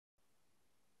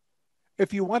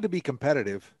If you want to be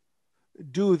competitive,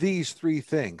 do these three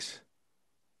things.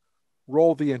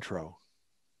 Roll the intro.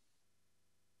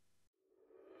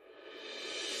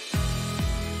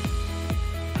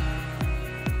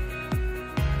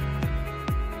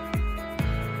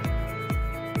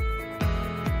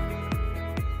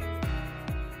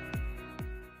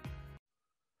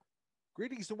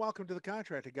 Greetings and welcome to the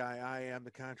Contracting Guy. I am the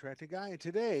Contracting Guy, and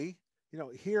today,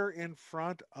 here in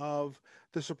front of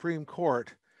the Supreme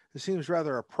Court, it seems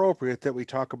rather appropriate that we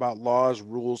talk about laws,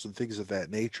 rules, and things of that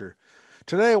nature.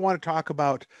 Today, I want to talk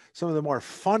about some of the more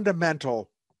fundamental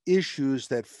issues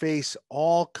that face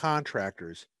all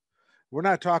contractors. We're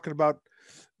not talking about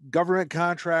government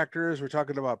contractors, we're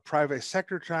talking about private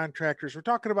sector contractors, we're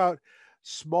talking about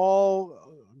small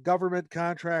government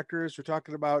contractors, we're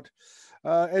talking about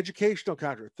educational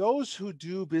contractors, those who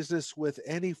do business with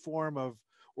any form of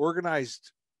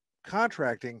organized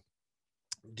contracting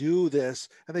do this,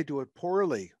 and they do it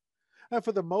poorly. And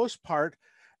for the most part,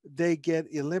 they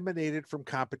get eliminated from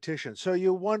competition. So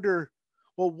you wonder,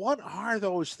 well, what are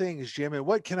those things, Jim? And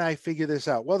what can I figure this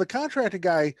out? Well, the Contracting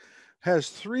Guy has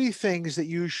three things that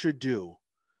you should do.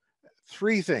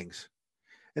 Three things.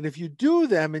 And if you do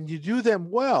them and you do them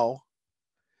well,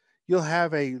 you'll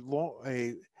have a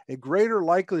greater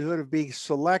likelihood of being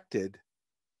selected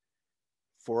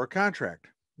for a contract.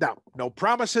 Now, no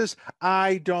promises.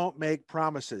 I don't make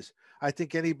promises. I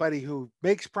think anybody who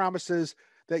makes promises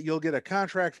that you'll get a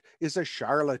contract is a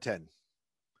charlatan.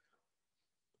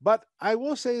 But I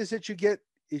will say is that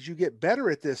as you get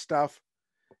better at this stuff,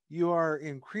 you are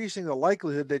increasing the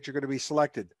likelihood that you're going to be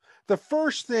selected. The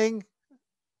first thing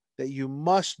that you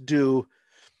must do,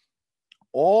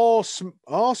 all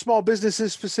small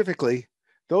businesses specifically,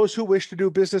 those who wish to do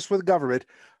business with government,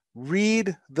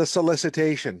 read the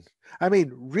solicitation. I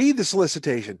mean, read the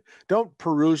solicitation. Don't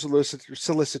peruse the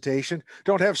solicitation.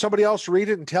 Don't have somebody else read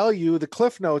it and tell you the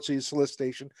cliff notes of the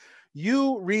solicitation.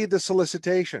 You read the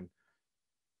solicitation.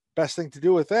 Best thing to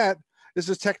do with that is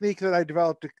a technique that I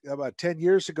developed about 10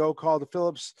 years ago called the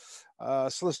Phillips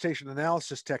Solicitation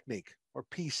Analysis Technique, or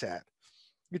PSAT.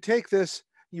 You take this,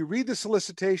 you read the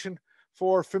solicitation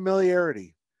for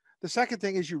familiarity. The second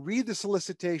thing is you read the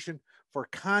solicitation for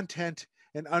content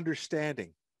and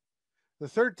understanding. The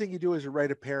third thing you do is you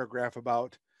write a paragraph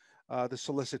about the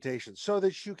solicitation so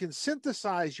that you can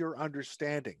synthesize your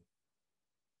understanding.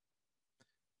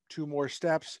 Two more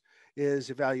steps is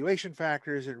evaluation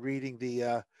factors and reading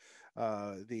the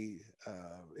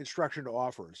instruction to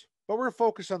offers. But we're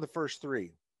focused on the first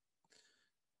three.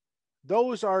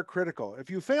 Those are critical. If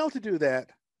you fail to do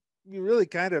that, you really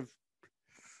kind of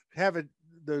have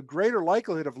the greater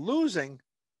likelihood of losing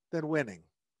than winning.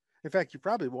 In fact, you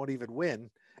probably won't even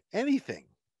win anything.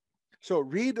 So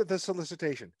read the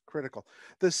solicitation, critical.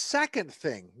 The second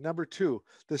thing, number two,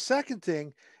 the second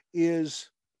thing is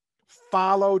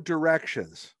follow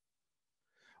directions.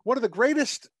 One of the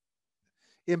greatest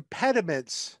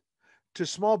impediments to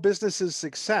small businesses'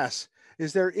 success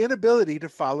is their inability to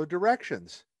follow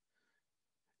directions.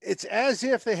 It's as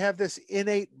if they have this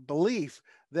innate belief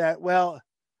that, well,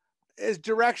 as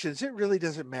directions, it really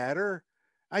doesn't matter.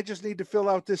 I just need to fill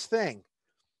out this thing.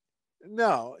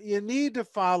 No, you need to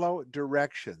follow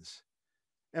directions.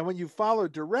 And when you follow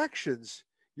directions,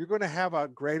 you're going to have a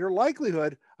greater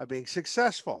likelihood of being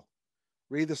successful.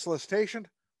 Read the solicitation,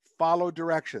 follow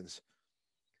directions.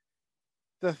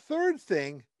 The third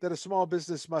thing that a small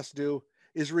business must do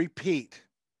is repeat.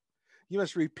 You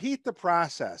must repeat the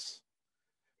process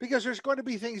because there's going to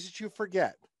be things that you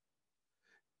forget.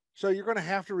 So you're going to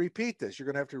have to repeat this. You're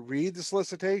going to have to read the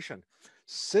solicitation,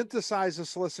 synthesize the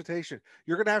solicitation.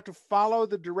 You're going to have to follow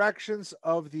the directions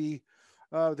of the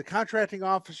contracting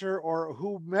officer or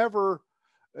whomever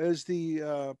is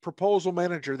the proposal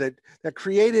manager that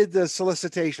created the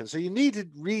solicitation. So you need to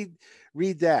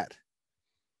read that,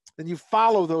 and you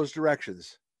follow those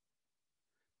directions.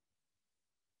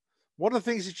 One of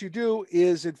the things that you do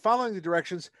is, in following the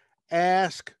directions,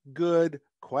 ask good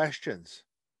questions.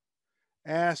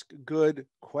 Ask good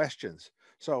questions.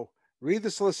 So read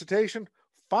the solicitation,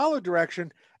 follow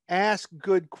direction, ask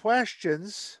good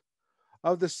questions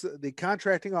of the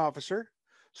contracting officer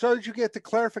so that you get the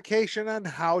clarification on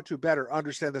how to better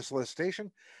understand the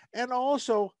solicitation and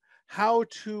also how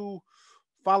to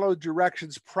follow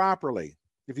directions properly.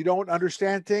 If you don't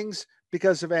understand things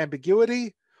because of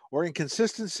ambiguity or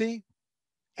inconsistency,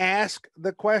 ask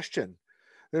the question.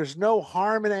 There's no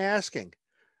harm in asking.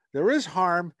 There is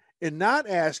harm in not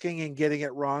asking and getting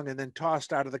it wrong and then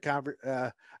tossed out of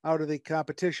the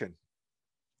competition.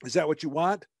 Is that what you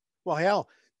want? Well, hell,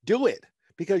 do it,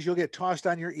 because you'll get tossed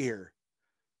on your ear.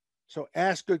 So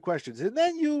ask good questions, and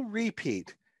then you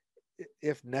repeat.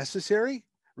 If necessary,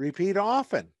 repeat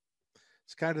often.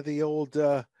 It's kind of the old,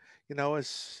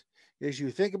 as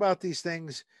you think about these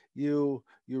things, you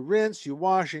rinse, you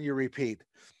wash, and you repeat.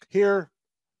 Here,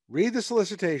 read the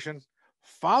solicitation,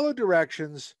 follow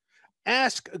directions,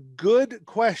 ask good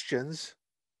questions,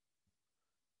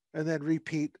 and then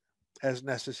repeat as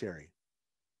necessary.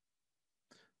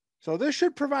 So this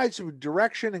should provide some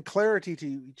direction and clarity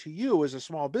to you as a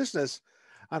small business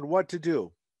on what to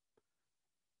do.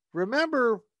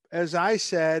 Remember, as I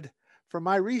said, from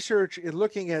my research in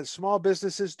looking at small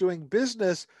businesses doing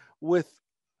business with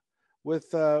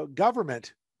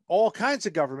government, all kinds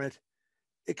of government,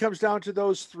 it comes down to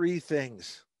those three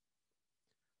things.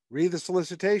 Read the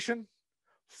solicitation,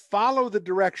 follow the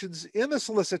directions in the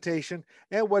solicitation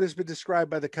and what has been described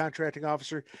by the contracting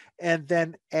officer, and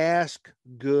then ask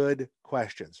good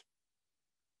questions.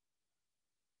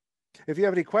 If you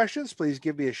have any questions, please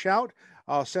give me a shout.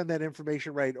 I'll send that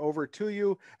information right over to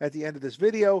you at the end of this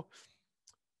video.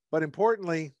 But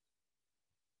importantly,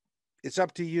 it's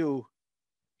up to you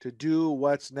to do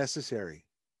what's necessary.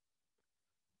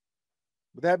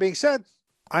 With that being said,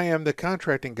 I am the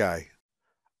contracting guy.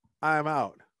 I'm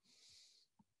out.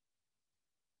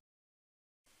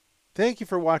 Thank you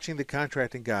for watching The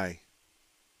Contracting Guy.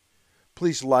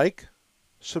 Please like,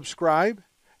 subscribe,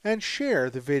 and share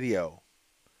the video.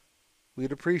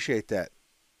 We'd appreciate that.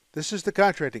 This is The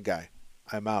Contracting Guy.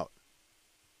 I'm out.